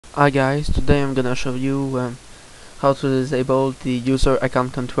Hi guys, today I'm gonna show you how to disable the user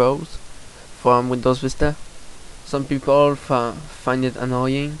account controls from Windows Vista. Some people find it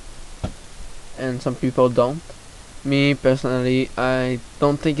annoying and some people don't. Me personally, I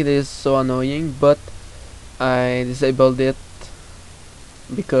don't think it is so annoying, but I disabled it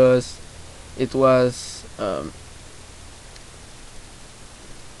because it was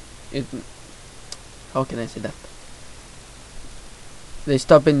it how can I say that? They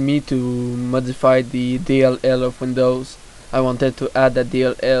stopped me to modify the DLL of Windows. I wanted to add a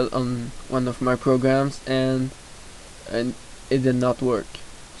DLL on one of my programs and it did not work.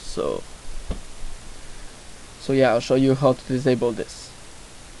 So yeah, I'll show you how to disable this.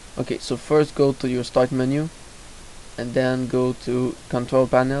 Okay, so first go to your start menu and then go to control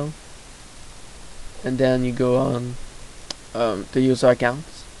panel and then you go on to user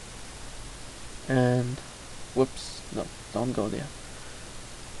accounts and whoops, no, don't go there.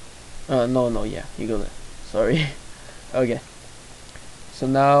 No, yeah, you go there. Sorry. Okay. So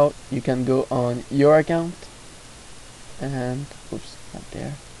now you can go on your account and oops, not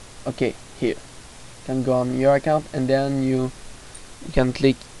there. Okay, here. You can go on your account and then you can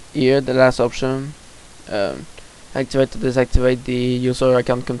click here the last option, activate to deactivate the user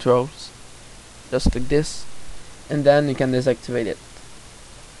account controls. Just click this and then you can deactivate it.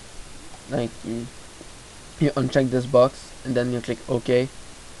 Like you uncheck this box and then you click OK,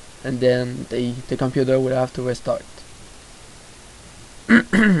 and then the computer will have to restart.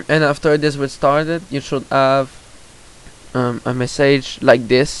 And after this restarted, you should have a message like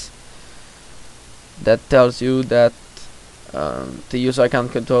this that tells you that the user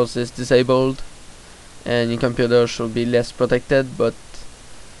account controls is disabled and your computer should be less protected, but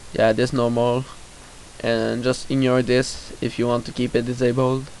yeah, it is normal, and just ignore this if you want to keep it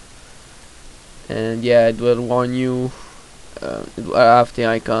disabled. And yeah, it will warn you, it will have the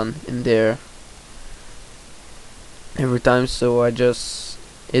icon in there every time, so I just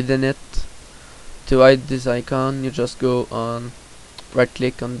hidden it. To hide this icon, you just go on, right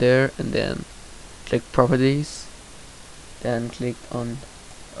click on there and then click properties, then click on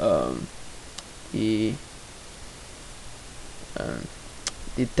the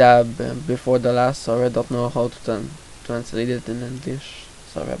tab before the last. Sorry, I don't know how to translate it in English,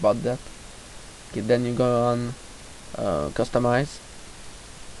 sorry about that. Okay, then you go on customize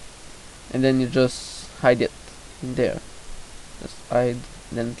and then you just hide it in there. Just hide,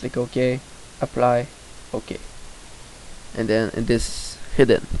 then click OK, apply, OK, and then it is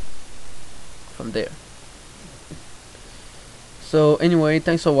hidden from there. So anyway,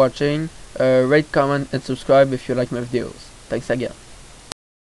 thanks for watching. Rate, comment and subscribe if you like my videos. Thanks again.